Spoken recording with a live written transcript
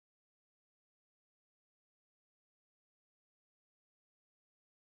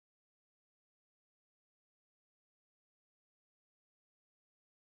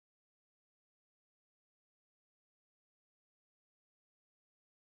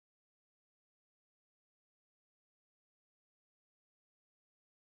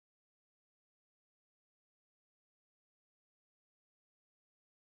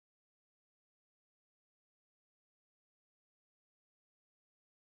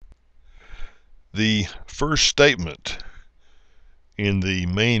The first statement in the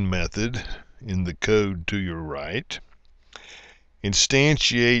main method in the code to your right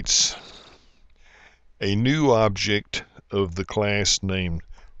instantiates a new object of the class named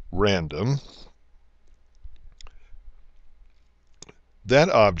random. That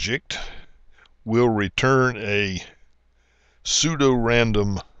object will return a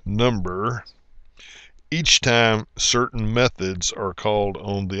pseudo-random number each time certain methods are called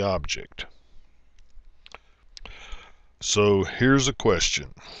on the object. So here's a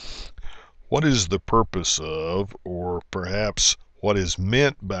question. What is the purpose of, or perhaps what is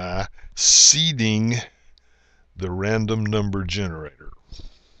meant by, seeding the random number generator?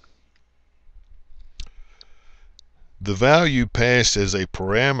 The value passed as a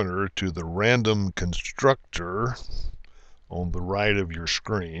parameter to the random constructor on the right of your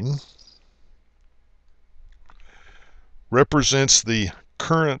screen represents the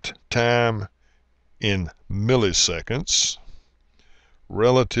current time in milliseconds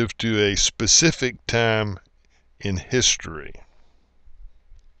relative to a specific time in history.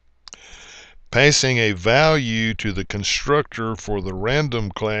 Passing a value to the constructor for the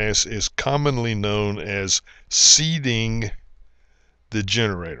random class is commonly known as seeding the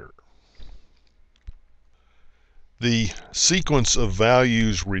generator. The sequence of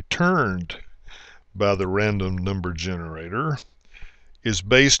values returned by the random number generator is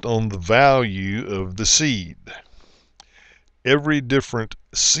based on the value of the seed. Every different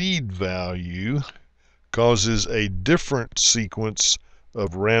seed value causes a different sequence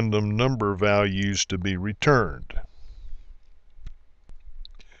of random number values to be returned.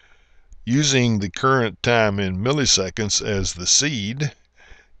 Using the current time in milliseconds as the seed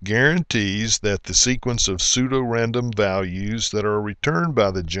guarantees that the sequence of pseudo-random values that are returned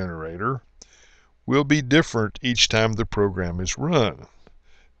by the generator will be different each time the program is run.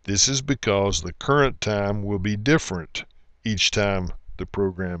 This is because the current time will be different each time the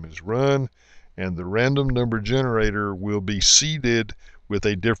program is run, and the random number generator will be seeded with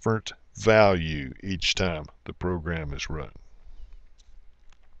a different value each time the program is run.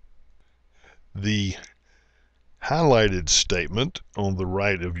 The highlighted statement on the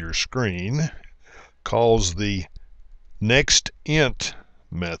right of your screen calls the nextInt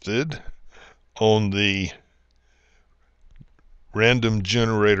method on the random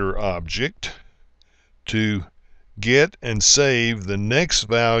generator object to get and save the next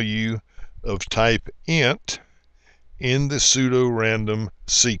value of type int in the pseudo-random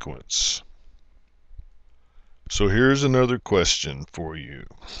sequence. So here's another question for you.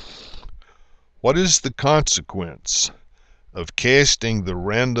 What is the consequence of casting the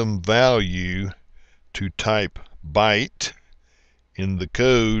random value to type byte in the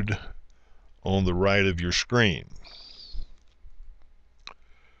code on the right of your screen?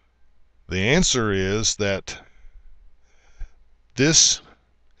 The answer is that this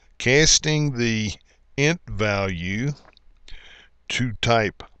casting the int value to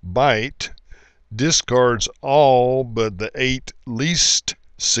type byte discards all but the 8 least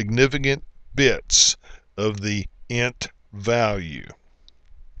significant bits of the int value.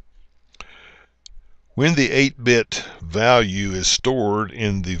 When the 8-bit value is stored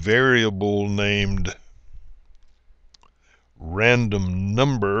in the variable named random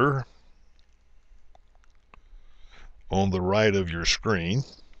number on the right of your screen,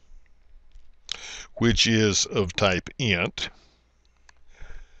 which is of type int,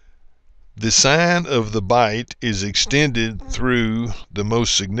 the sign of the byte is extended through the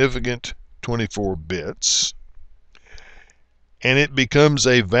most significant 24 bits, and it becomes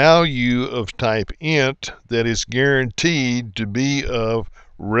a value of type int that is guaranteed to be of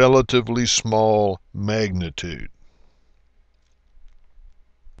relatively small magnitude.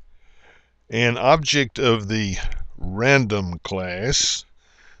 An object of the random class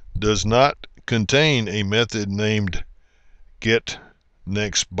does not contain a method named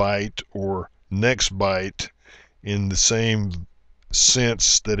getNextByte or nextByte in the same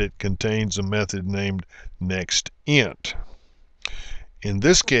sense that it contains a method named nextInt. In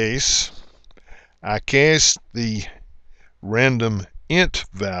this case, I cast the random int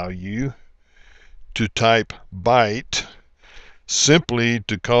value to type byte simply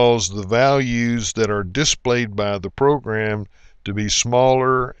to cause the values that are displayed by the program to be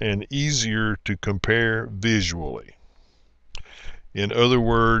smaller and easier to compare visually. In other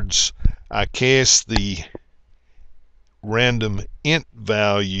words, I cast the random int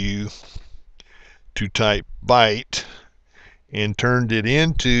value to type byte and turned it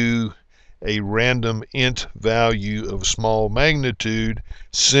into a random int value of small magnitude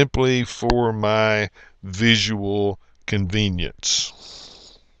simply for my visual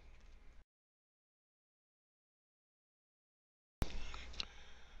convenience.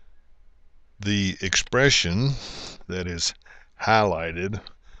 The expression that is highlighted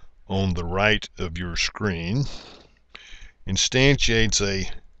on the right of your screen instantiates a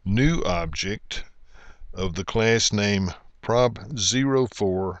new object of the class name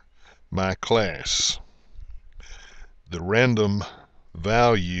prob04myClass. The random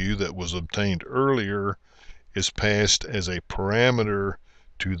value that was obtained earlier is passed as a parameter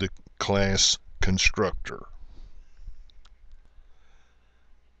to the class constructor.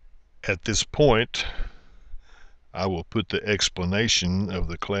 At this point, I will put the explanation of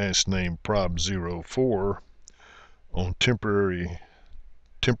the class name prob04 on temporary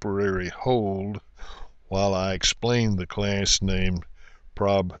hold while I explain the class named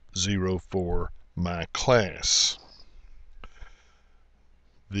prob04myClass.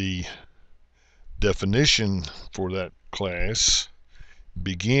 The definition for that class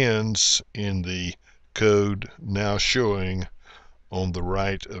begins in the code now showing on the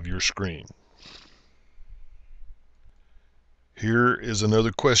right of your screen. Here is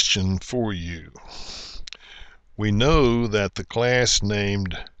another question for you. We know that the class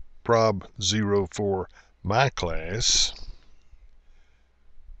named prob04myClass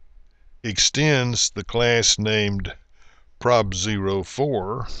extends the class named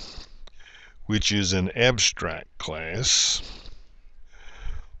prob04, which is an abstract class.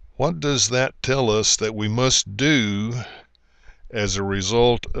 What does that tell us that we must do as a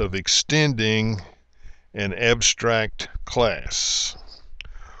result of extending an abstract class?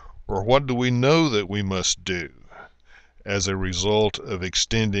 Or what do we know that we must do as a result of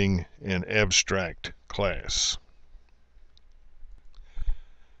extending an abstract class?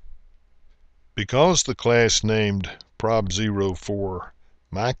 Because the class named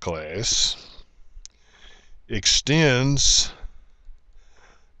prob04myClass extends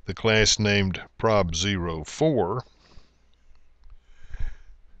the class named prob04,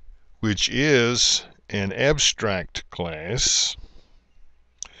 which is an abstract class,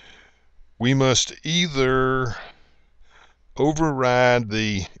 we must either override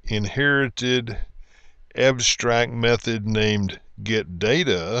the inherited abstract method named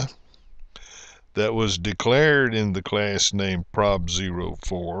getData that was declared in the class named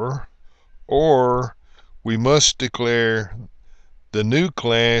prob04, or we must declare the new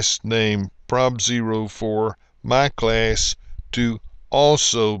class named prob04myClass to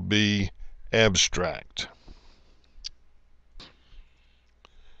also be abstract.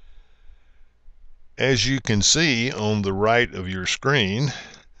 As you can see on the right of your screen,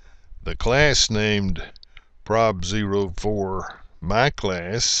 the class named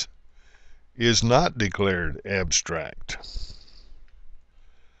prob04myClass is not declared abstract.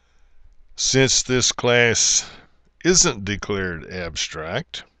 Since this class isn't declared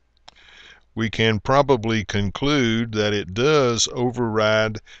abstract, we can probably conclude that it does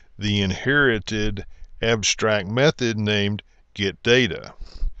override the inherited abstract method named getData.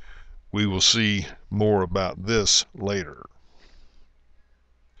 We will see more about this later.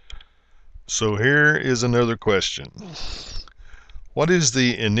 So here is another question. What is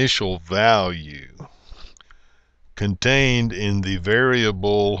the initial value contained in the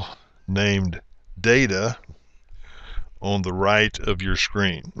variable named data on the right of your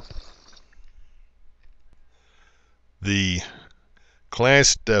screen? The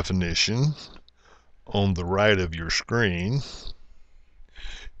class definition on the right of your screen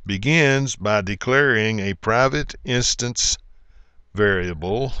begins by declaring a private instance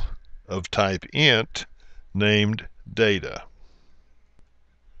variable of type int named data.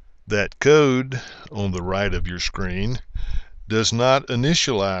 That code on the right of your screen does not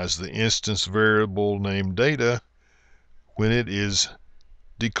initialize the instance variable named data when it is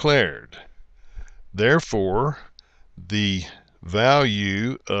declared. Therefore, the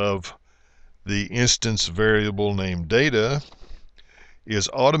value of the instance variable named data is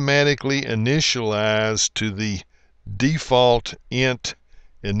automatically initialized to the default int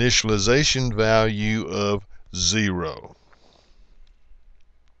initialization value of 0.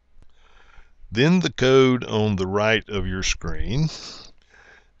 Then the code on the right of your screen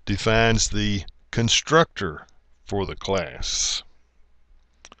defines the constructor for the class.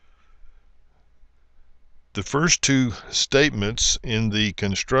 The first two statements in the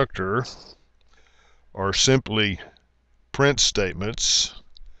constructor are simply print statements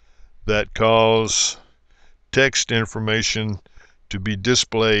that cause text information to be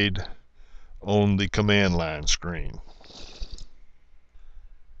displayed on the command line screen.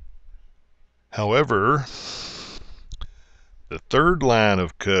 However, the third line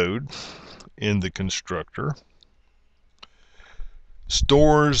of code in the constructor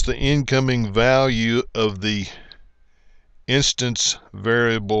stores the incoming value of the instance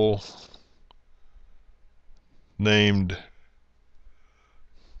variable named,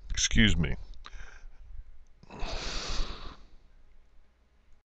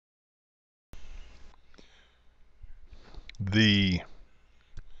 the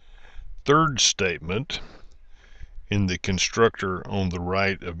third statement in the constructor on the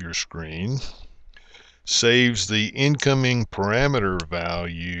right of your screen saves the incoming parameter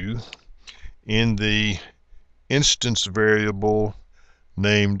value in the instance variable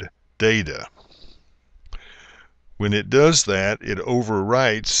named data. When it does that, it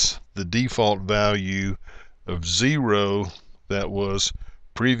overwrites the default value of 0 that was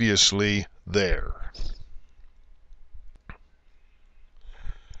previously there.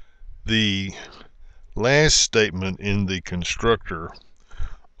 The last statement in the constructor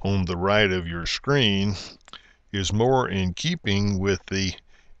on the right of your screen is more in keeping with the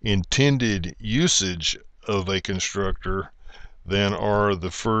intended usage of a constructor than are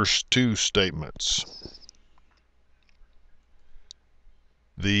the first two statements.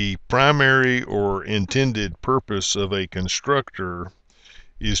 The primary or intended purpose of a constructor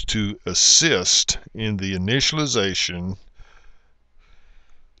is to assist in the initialization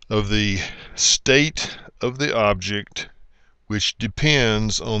of the state of the object, which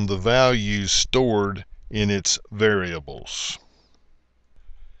depends on the values stored in its variables.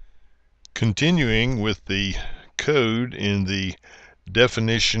 Continuing with the code in the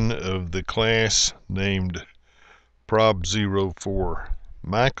definition of the class named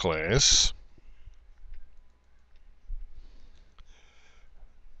prob04myClass,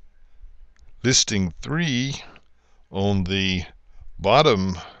 listing 3 on the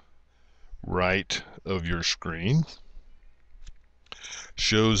bottom right of your screen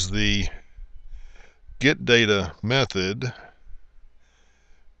shows the getData method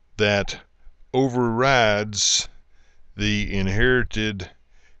that overrides the inherited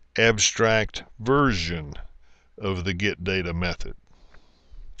abstract version of the getData method.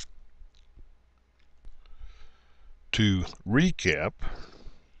 To recap,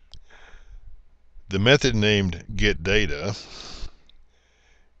 the method named getData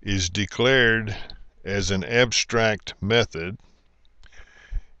is declared as an abstract method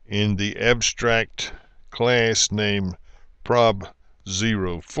in the abstract class named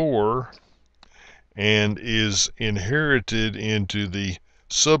prob04 and is inherited into the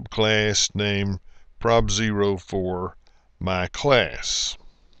subclass named prob04myClass.